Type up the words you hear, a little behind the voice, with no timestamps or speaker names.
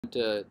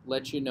To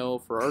let you know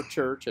for our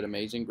church at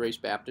Amazing Grace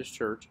Baptist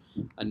Church,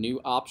 a new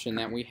option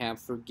that we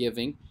have for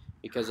giving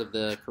because of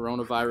the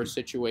coronavirus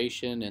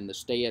situation and the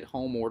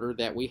stay-at-home order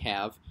that we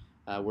have.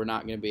 We're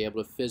not going to be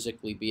able to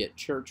physically be at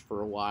church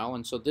for a while,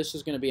 and so this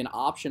is going to be an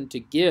option to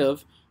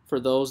give for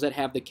those that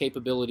have the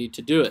capability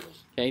to do it.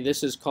 Okay,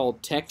 this is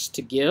called Text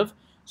to Give.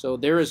 So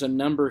there is a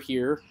number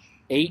here,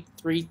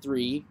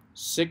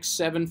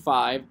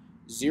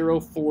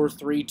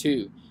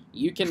 833-675-0432.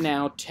 You can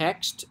now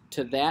text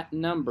to that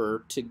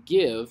number to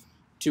give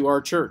to our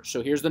church.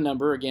 So here's the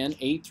number again,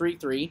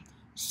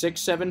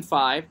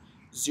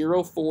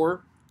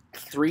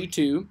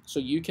 833-675-0432. So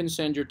you can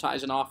send your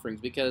tithes and offerings,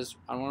 because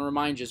I want to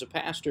remind you as a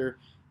pastor,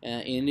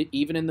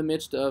 even in the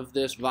midst of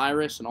this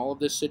virus and all of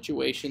this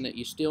situation, that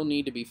you still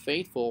need to be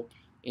faithful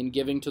in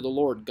giving to the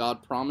Lord.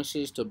 God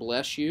promises to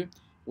bless you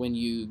when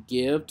you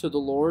give to the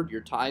Lord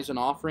your tithes and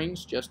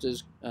offerings, just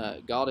as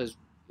God is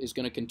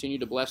going to continue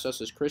to bless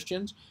us as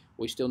Christians.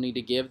 We still need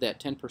to give that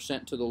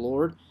 10% to the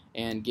Lord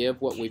and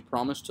give what we've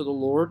promised to the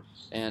Lord.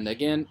 And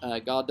again,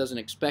 God doesn't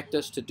expect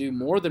us to do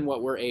more than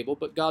what we're able,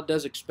 but God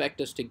does expect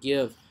us to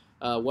give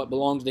what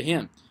belongs to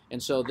Him.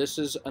 And so this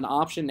is an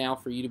option now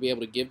for you to be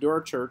able to give to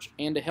our church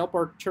and to help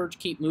our church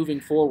keep moving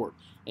forward.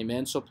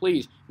 Amen. So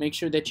please make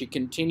sure that you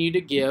continue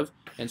to give,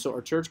 and so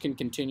our church can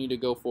continue to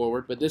go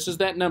forward. But this is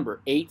that number,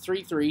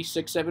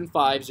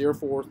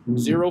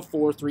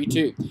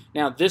 833-675-0432.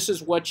 Now, this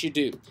is what you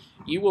do.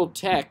 You will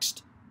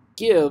text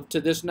give to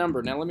this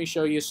number. Now, let me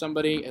show you.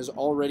 Somebody has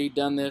already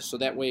done this, so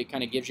that way it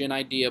kind of gives you an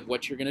idea of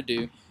what you're going to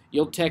do.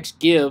 You'll text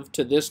give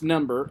to this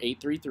number,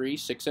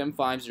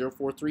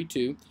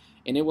 833-675-0432,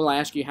 and it will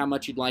ask you how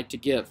much you'd like to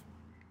give.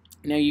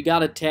 Now, you got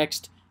to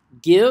text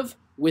give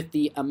with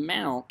the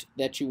amount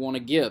that you want to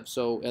give.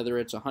 So whether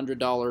it's $100,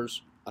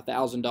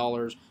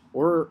 $1,000,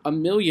 or $1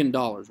 million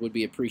would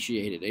be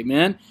appreciated.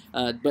 Amen?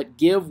 But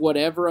give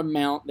whatever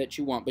amount that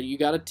you want. But you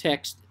got to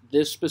text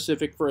this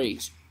specific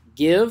phrase,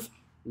 give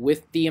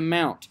with the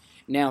amount.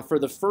 Now, for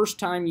the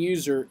first-time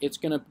user, it's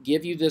going to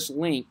give you this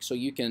link, so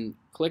you can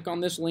click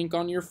on this link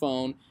on your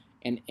phone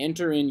and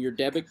enter in your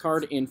debit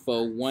card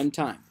info one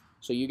time.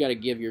 So you got to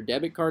give your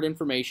debit card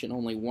information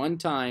only one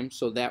time,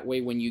 so that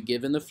way when you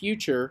give in the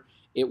future,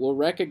 it will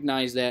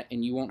recognize that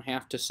and you won't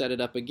have to set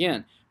it up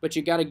again. But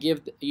you got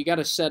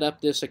to set up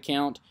this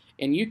account,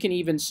 and you can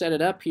even set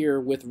it up here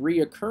with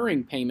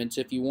reoccurring payments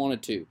if you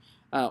wanted to.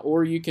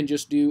 Or you can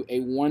just do a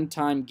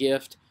one-time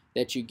gift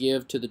that you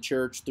give to the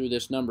church through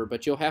this number.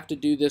 But you'll have to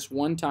do this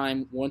one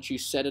time. Once you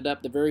set it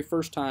up the very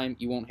first time,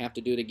 you won't have to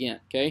do it again.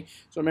 Okay?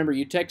 So remember,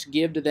 you text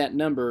give to that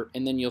number,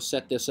 and then you'll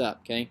set this up.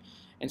 Okay?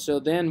 And so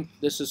then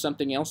this is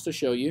something else to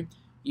show you.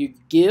 You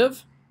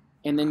give,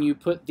 and then you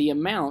put the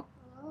amount.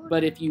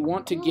 But if you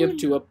want to give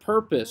to a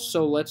purpose,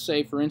 so let's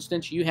say, for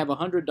instance, you have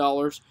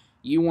 $100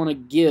 you want to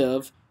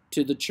give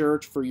to the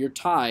church for your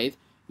tithe,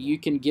 you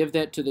can give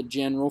that to the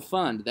general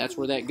fund. That's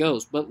where that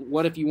goes. But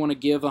what if you want to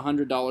give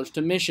 $100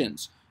 to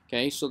missions?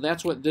 Okay, so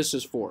that's what this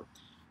is for.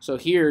 So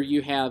here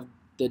you have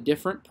the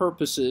different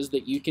purposes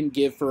that you can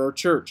give for our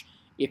church.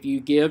 If you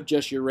give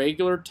just your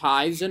regular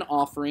tithes and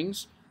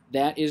offerings,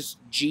 that is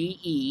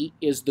GE,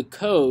 is the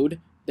code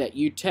that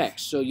you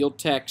text. So you'll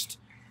text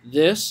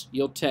this,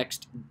 you'll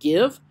text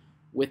give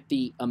with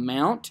the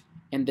amount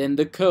and then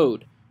the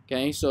code.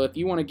 Okay, so if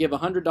you want to give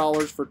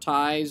 $100 for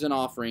tithes and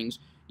offerings,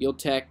 you'll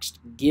text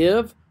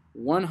give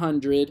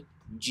 100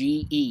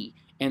 GE,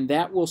 and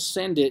that will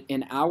send it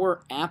in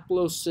our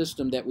Applo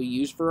system that we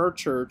use for our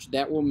church.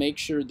 That will make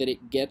sure that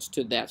it gets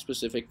to that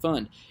specific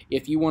fund.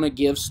 If you want to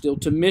give still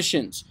to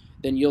missions,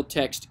 then you'll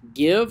text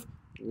give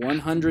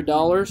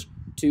 $100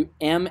 to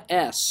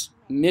MS.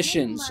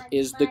 Missions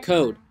is the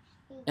code.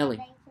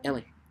 Ellie,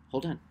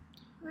 hold on.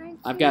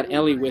 I've got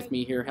Ellie with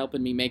me here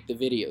helping me make the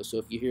video. So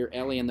if you hear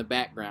Ellie in the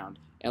background,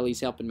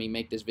 Ellie's helping me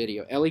make this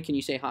video. Ellie, can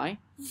you say hi?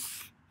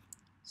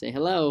 Say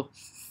hello.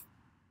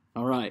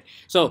 All right.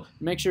 So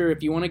make sure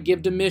if you want to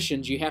give to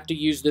missions, you have to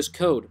use this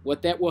code.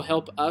 What that will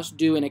help us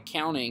do in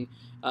accounting,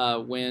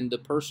 when the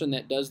person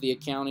that does the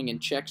accounting and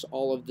checks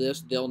all of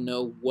this, they'll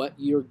know what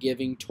you're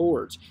giving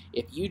towards.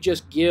 If you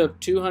just give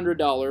 $200,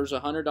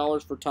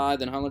 $100 for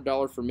tithe and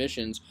 $100 for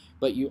missions,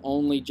 but you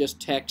only just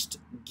text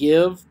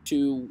give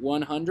to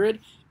 100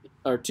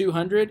 or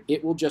 200,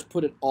 it will just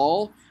put it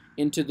all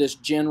into this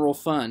general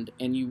fund,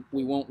 and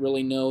we won't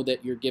really know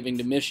that you're giving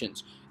to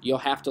missions. You'll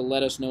have to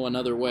let us know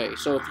another way.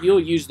 So if you'll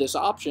use this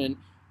option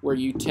where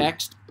you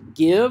text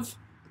give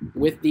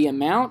with the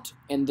amount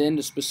and then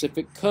the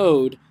specific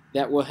code,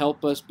 that will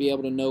help us be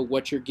able to know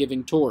what you're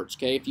giving towards.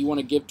 Okay, if you want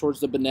to give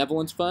towards the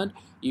benevolence fund,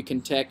 you can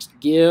text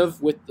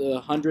give with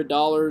the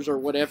 $100 or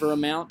whatever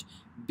amount,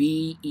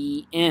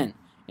 BEN,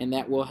 and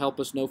that will help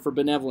us know for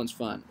benevolence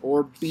fund,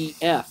 or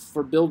BF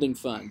for building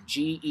fund,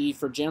 GE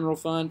for general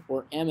fund,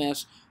 or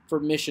MS for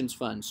missions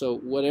fund. So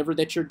whatever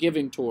that you're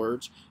giving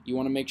towards, you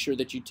want to make sure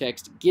that you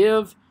text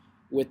give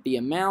with the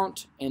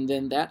amount and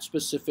then that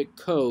specific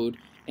code,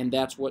 and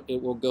that's what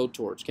it will go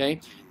towards.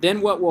 Okay,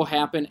 then what will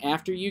happen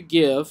after you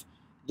give,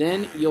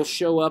 then you'll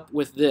show up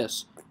with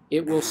this.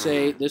 it will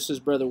say, this is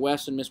Brother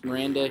West and Miss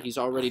Miranda. He's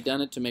already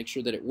done it to make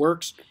sure that it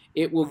works.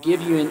 It will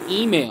give you an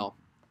email.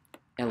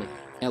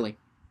 Ellie,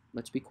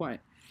 let's be quiet.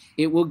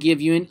 It will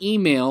give you an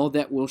email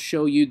that will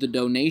show you the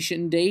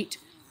donation date,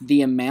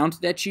 the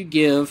amount that you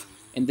give,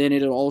 and then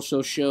it'll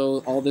also show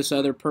all this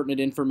other pertinent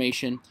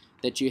information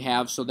that you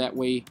have, so that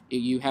way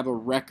you have a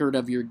record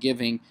of your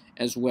giving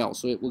as well.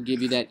 So it will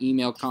give you that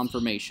email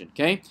confirmation,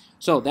 okay?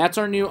 So that's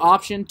our new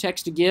option,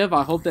 text to give.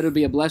 I hope that it'll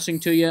be a blessing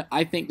to you.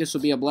 I think this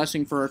will be a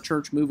blessing for our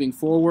church moving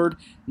forward,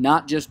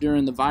 not just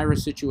during the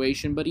virus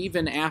situation, but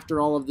even after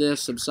all of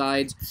this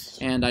subsides.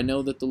 And I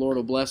know that the Lord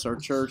will bless our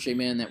church,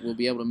 amen, that we'll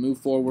be able to move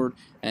forward.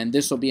 And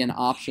this will be an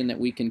option that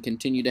we can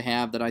continue to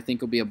have that I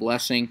think will be a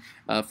blessing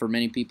for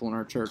many people in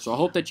our church. So I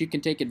hope that you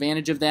can take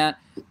advantage of that.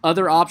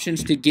 Other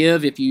options to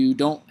give, if you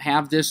don't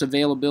have this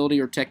availability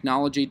or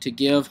technology to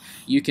give,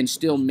 you can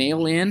still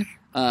mail in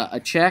a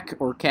check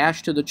or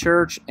cash to the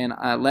church and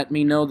let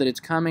me know that it's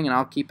coming, and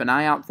I'll keep an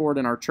eye out for it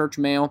in our church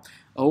mail.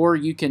 Or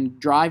you can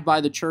drive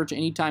by the church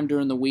anytime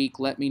during the week,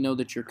 let me know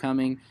that you're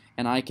coming,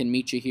 and I can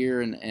meet you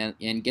here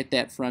and get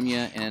that from you,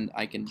 and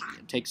I can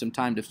take some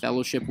time to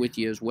fellowship with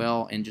you as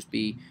well, and just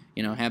be,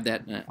 have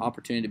that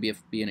opportunity to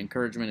be an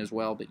encouragement as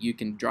well. But you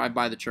can drive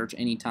by the church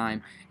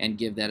anytime and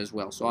give that as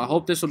well. So I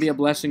hope this will be a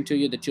blessing to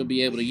you that you'll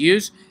be able to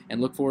use, and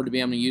look forward to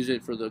being able to use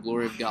it for the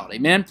glory of God.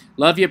 Amen.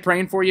 Love you,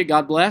 praying for you.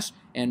 God bless,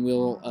 and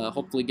we'll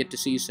hopefully get to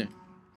see you soon.